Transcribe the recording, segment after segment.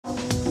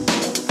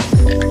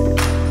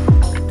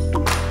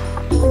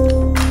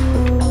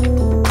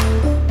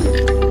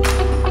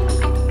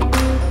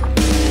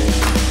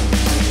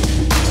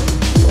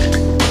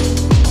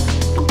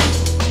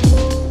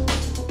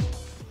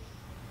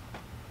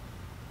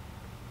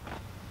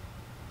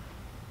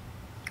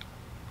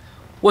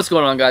What's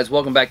going on, guys?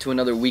 Welcome back to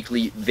another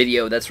weekly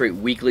video. That's right,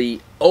 weekly.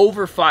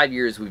 Over 5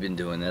 years we've been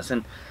doing this,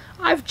 and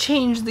I've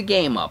changed the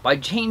game up. I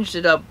changed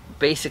it up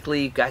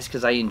basically, guys,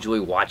 because I enjoy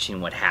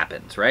watching what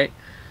happens, right?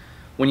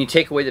 When you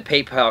take away the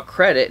PayPal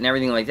credit and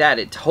everything like that,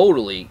 it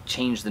totally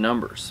changed the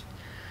numbers.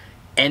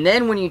 And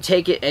then when you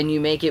take it and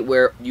you make it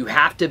where you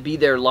have to be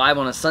there live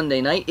on a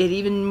Sunday night, it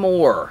even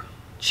more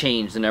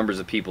changed the numbers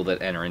of people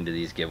that enter into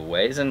these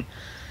giveaways. And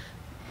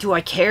do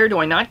I care? Do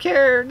I not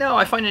care? No,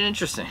 I find it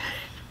interesting.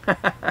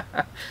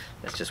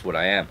 That's just what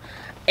I am.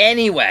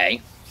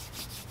 Anyway,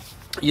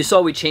 you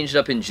saw we changed it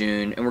up in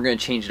June, and we're going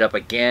to change it up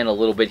again a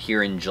little bit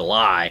here in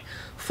July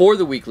for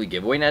the weekly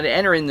giveaway. Now, to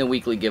enter in the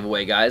weekly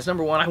giveaway, guys,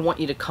 number one, I want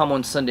you to come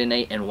on Sunday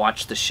night and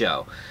watch the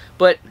show.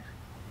 But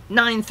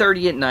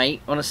 9:30 at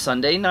night on a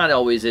Sunday not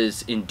always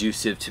is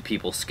inducive to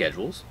people's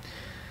schedules.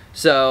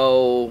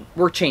 So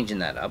we're changing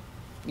that up,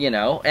 you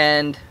know,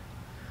 and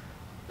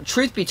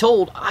truth be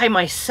told, I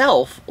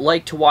myself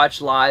like to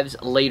watch lives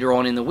later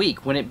on in the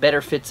week when it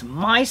better fits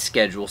my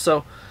schedule.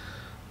 So,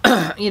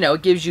 you know,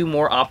 it gives you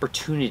more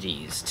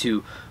opportunities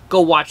to go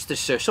watch the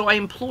show. So I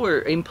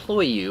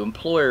implore you,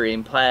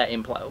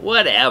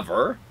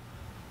 whatever,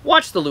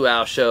 watch the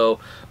Luau'S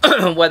show,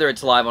 whether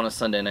it's live on a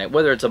Sunday night,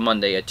 whether it's a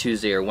Monday, a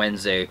Tuesday, or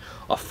Wednesday,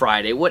 a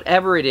Friday,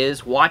 whatever it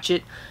is, watch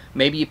it.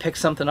 Maybe you pick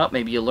something up,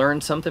 maybe you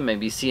learn something,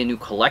 maybe you see a new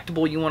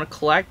collectible you want to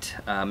collect,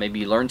 maybe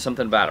you learn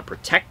something about a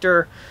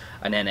protector,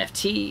 an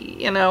NFT,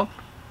 you know,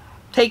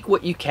 take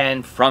what you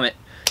can from it.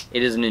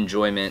 It is an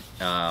enjoyment,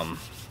 and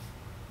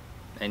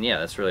yeah,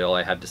 that's really all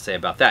I have to say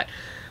about that.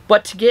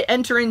 But to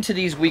enter into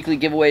these weekly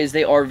giveaways,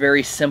 they are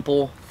very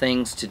simple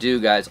things to do,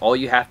 guys. All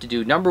you have to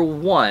do, number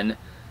one,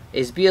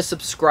 is be a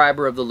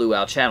subscriber of the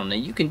Luau'S channel. Now,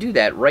 you can do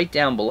that right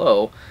down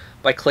below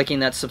by clicking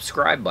that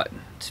subscribe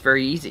button. It's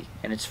very easy,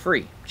 and it's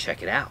free.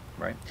 Check it out,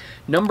 right?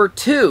 Number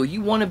two,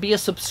 you want to be a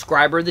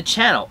subscriber of the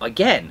channel.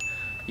 Again,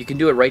 you can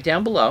do it right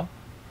down below.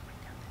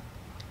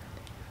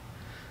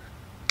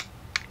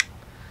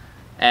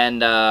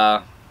 And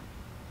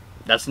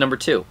that's number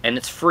two, and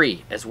it's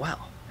free as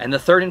well. And the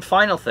third and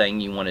final thing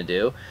you want to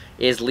do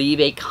is leave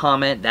a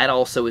comment. That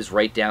also is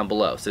right down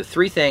below. So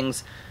three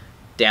things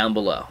down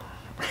below.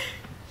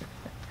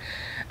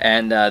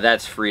 And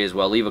that's free as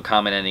well. Leave a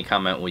comment, any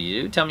comment will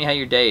you do. Tell me how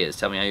your day is.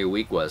 Tell me how your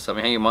week was. Tell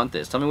me how your month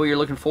is. Tell me what you're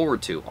looking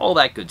forward to. All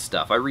that good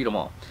stuff. I read them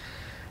all.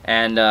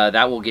 And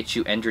that will get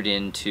you entered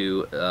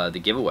into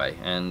the giveaway.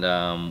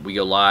 And we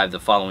go live the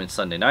following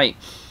Sunday night,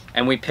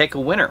 and we pick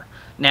a winner.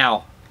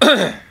 Now,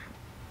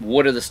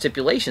 what are the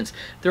stipulations?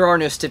 There are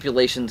no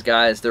stipulations,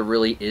 guys. There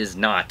really is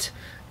not.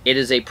 It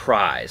is a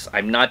prize.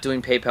 I'm not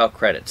doing PayPal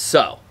credits.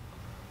 So,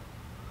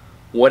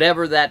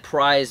 whatever that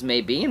prize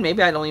may be, and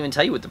maybe I don't even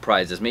tell you what the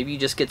prize is. Maybe you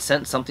just get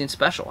sent something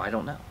special. I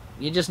don't know.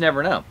 You just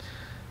never know.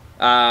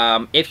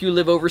 If you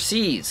live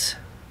overseas,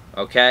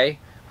 okay,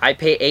 I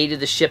pay $8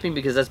 of the shipping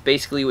because that's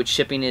basically what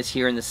shipping is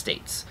here in the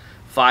States.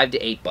 $5 to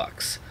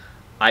 $8.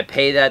 I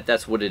pay that,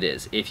 that's what it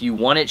is. If you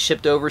want it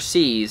shipped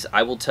overseas,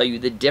 I will tell you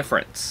the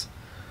difference.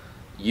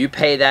 You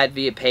pay that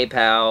via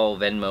PayPal,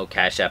 Venmo,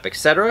 Cash App,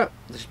 etc.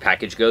 This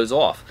package goes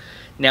off.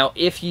 Now,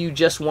 if you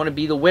just want to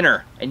be the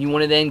winner and you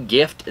want to then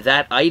gift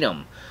that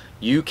item,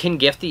 you can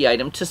gift the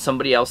item to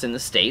somebody else in the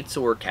States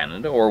or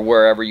Canada or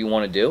wherever you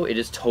want to do. It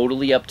is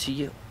totally up to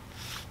you,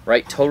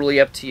 right? Totally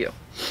up to you.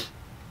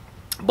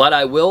 But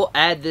I will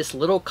add this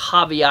little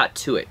caveat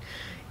to it.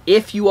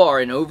 If you are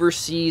an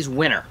overseas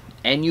winner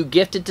and you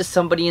gift it to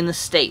somebody in the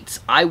States,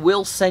 I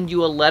will send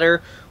you a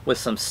letter with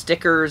some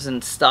stickers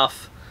and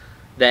stuff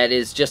that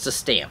is just a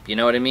stamp, you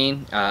know what I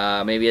mean?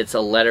 Maybe it's a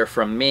letter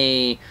from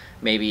me,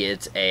 maybe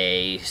it's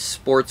a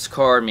sports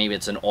card, maybe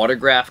it's an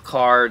autograph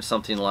card,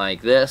 something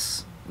like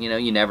this. You know,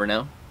 you never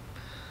know.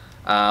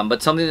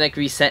 But something that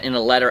can be sent in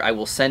a letter, I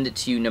will send it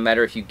to you no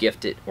matter if you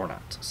gift it or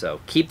not.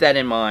 So keep that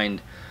in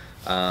mind,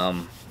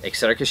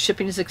 etc. Because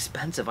shipping is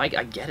expensive. I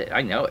get it.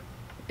 I know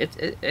it.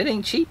 It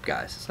ain't cheap,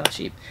 guys. It's not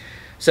cheap.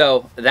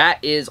 So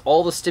that is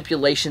all the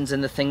stipulations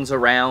and the things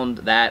around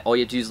that. All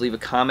you have to do is leave a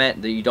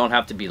comment. That you don't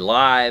have to be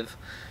live.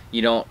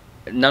 You don't,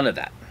 none of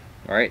that.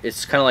 All right?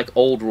 It's kind of like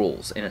old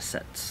rules in a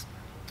sense.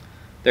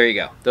 There you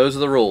go. Those are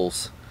the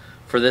rules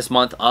for this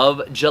month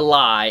of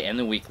July and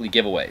the weekly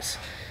giveaways.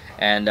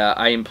 And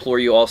I implore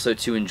you also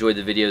to enjoy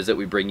the videos that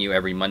we bring you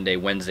every Monday,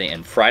 Wednesday,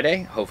 and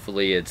Friday.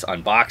 Hopefully it's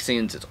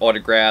unboxings, it's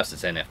autographs,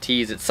 it's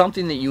NFTs. It's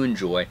something that you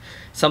enjoy,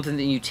 something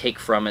that you take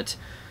from it,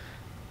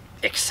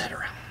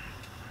 etc.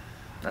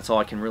 That's all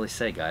I can really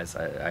say, guys.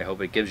 I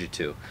hope it gives you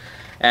two.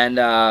 And,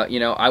 you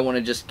know, I want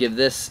to just give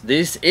this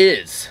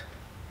is,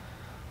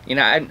 you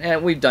know,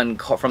 and we've done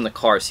from the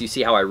car, so you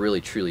see how I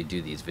really, truly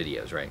do these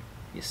videos, right?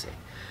 You see.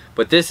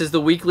 But this is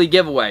the weekly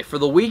giveaway for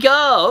the week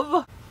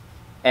of,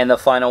 and the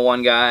final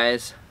one,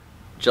 guys,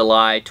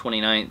 July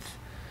 29th.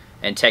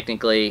 And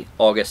technically,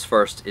 August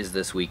 1st is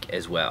this week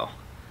as well.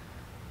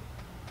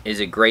 Is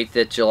it great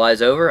that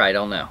July's over? I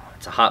don't know.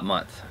 It's a hot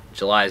month.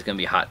 July is going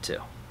to be hot,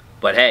 too.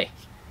 But hey,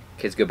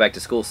 kids go back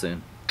to school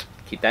soon.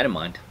 Keep that in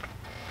mind.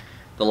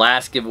 The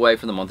last giveaway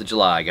for the month of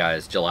July,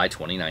 guys. July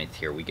 29th.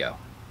 Here we go.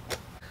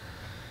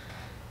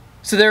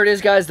 So there it is,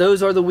 guys.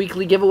 Those are the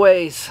weekly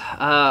giveaways,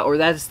 or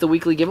that's the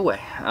weekly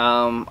giveaway.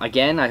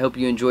 Again, I hope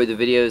you enjoy the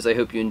videos. I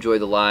hope you enjoy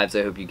the lives.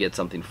 I hope you get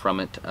something from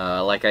it.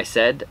 Like I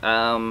said,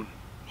 a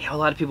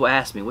lot of people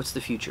ask me, what's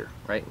the future,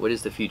 right? What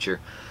is the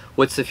future?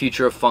 What's the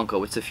future of Funko?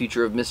 What's the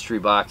future of mystery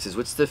boxes?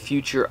 What's the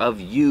future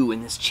of you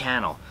in this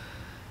channel?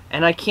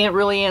 And I can't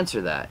really answer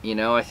that. You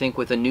know, I think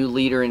with a new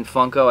leader in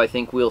Funko, I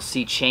think we'll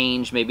see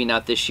change, maybe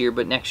not this year,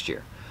 but next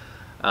year.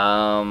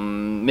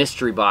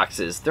 Mystery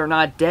boxes, they're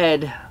not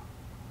dead.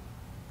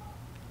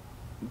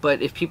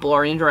 But if people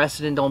are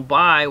interested and don't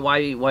buy,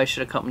 why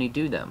should a company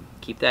do them?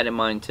 Keep that in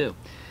mind too.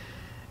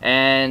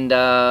 And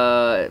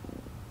as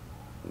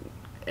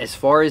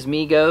far as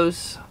me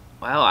goes,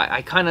 well,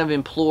 I kind of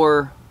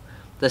implore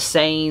the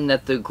saying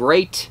that the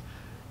great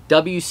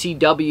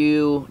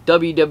WCW,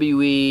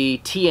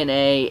 WWE,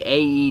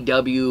 TNA,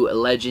 AEW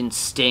legend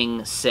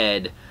Sting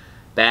said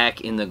back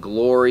in the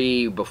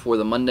glory before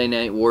the Monday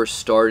Night Wars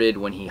started,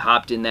 when he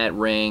hopped in that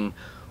ring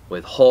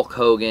with Hulk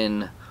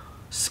Hogan,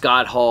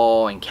 Scott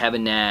Hall, and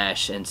Kevin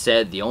Nash, and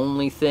said the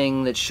only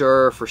thing that's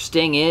sure for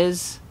Sting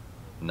is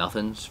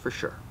nothing's for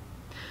sure.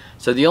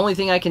 So the only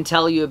thing I can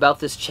tell you about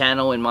this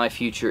channel in my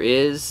future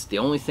is, the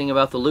only thing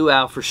about the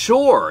Luau for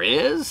sure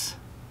is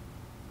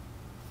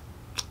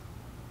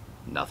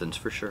nothing's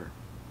for sure.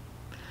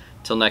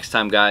 Till next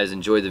time, guys,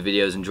 enjoy the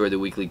videos, enjoy the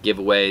weekly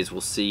giveaways. We'll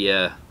see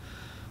you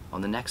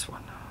on the next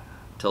one.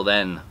 Till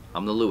then,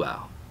 I'm the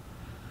Luau.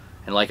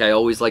 And like I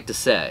always like to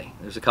say,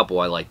 there's a couple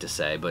I like to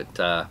say,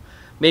 but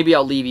maybe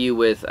I'll leave you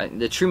with,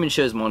 The Truman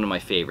Show is one of my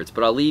favorites,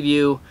 but I'll leave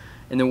you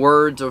in the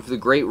words of the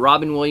great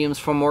Robin Williams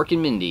from Mork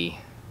and Mindy,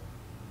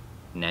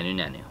 Nanu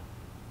Nanu.